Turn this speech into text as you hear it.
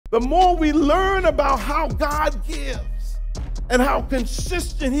the more we learn about how God gives and how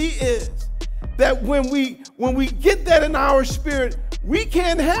consistent he is, that when we get that in our spirit, we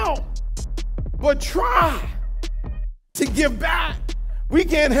can't help but try to give back. We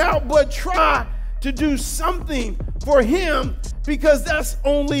can't help but try to do something for him, because that's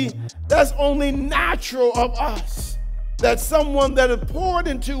only natural of us. That someone that has poured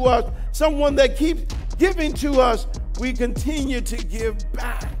into us, someone that keeps giving to us, we continue to give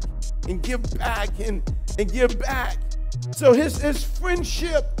back and give back and give back. So his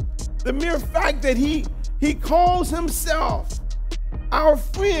friendship, the mere fact that he calls himself our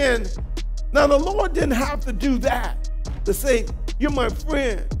friend. Now the Lord didn't have to do that to say, you're my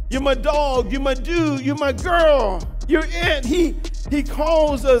friend, you're my dog, you're my dude, you're my girl, you're it. He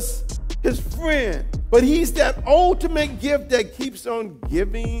calls us his friend, but he's that ultimate gift that keeps on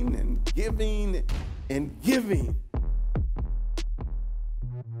giving and giving and giving.